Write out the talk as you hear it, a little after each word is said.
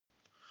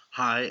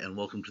Hi, and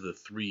welcome to the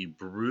Three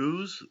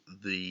Brews,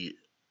 the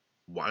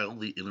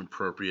wildly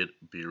inappropriate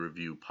beer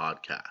review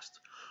podcast.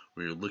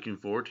 We're looking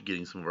forward to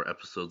getting some of our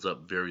episodes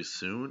up very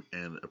soon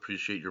and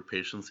appreciate your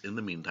patience in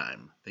the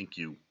meantime. Thank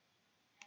you.